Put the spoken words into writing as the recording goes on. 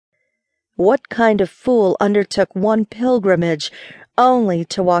What kind of fool undertook one pilgrimage only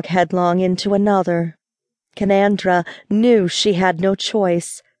to walk headlong into another? Canandra knew she had no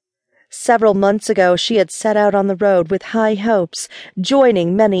choice. Several months ago she had set out on the road with high hopes,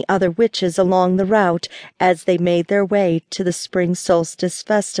 joining many other witches along the route as they made their way to the spring solstice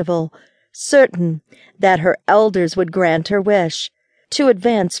festival, certain that her elders would grant her wish, to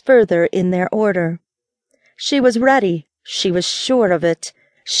advance further in their order. She was ready, she was sure of it.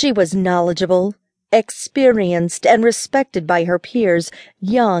 She was knowledgeable, experienced, and respected by her peers,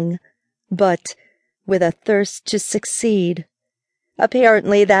 young, but with a thirst to succeed.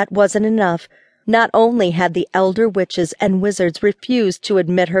 Apparently that wasn't enough. Not only had the elder witches and wizards refused to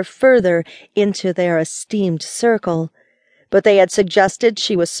admit her further into their esteemed circle, but they had suggested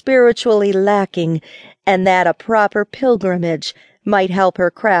she was spiritually lacking and that a proper pilgrimage might help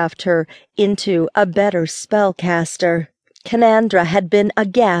her craft her into a better spellcaster. Canandra had been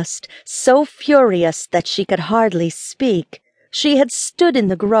aghast, so furious that she could hardly speak. She had stood in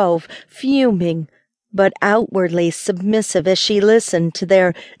the grove, fuming, but outwardly submissive as she listened to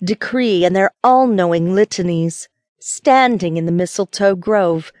their decree and their all-knowing litanies. Standing in the mistletoe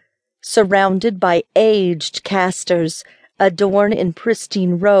grove, surrounded by aged casters, adorned in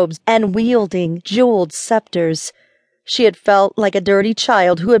pristine robes and wielding jeweled scepters, she had felt like a dirty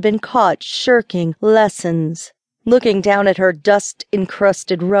child who had been caught shirking lessons. Looking down at her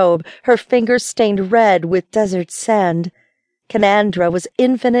dust-encrusted robe, her fingers stained red with desert sand, Canandra was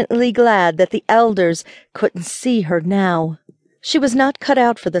infinitely glad that the elders couldn't see her now. She was not cut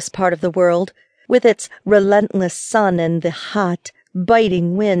out for this part of the world, with its relentless sun and the hot,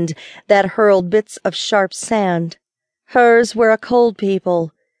 biting wind that hurled bits of sharp sand. Hers were a cold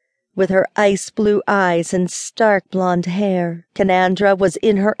people, with her ice-blue eyes and stark blonde hair. Canandra was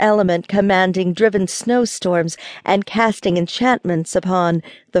in her element, commanding driven snowstorms and casting enchantments upon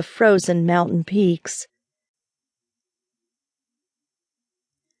the frozen mountain peaks.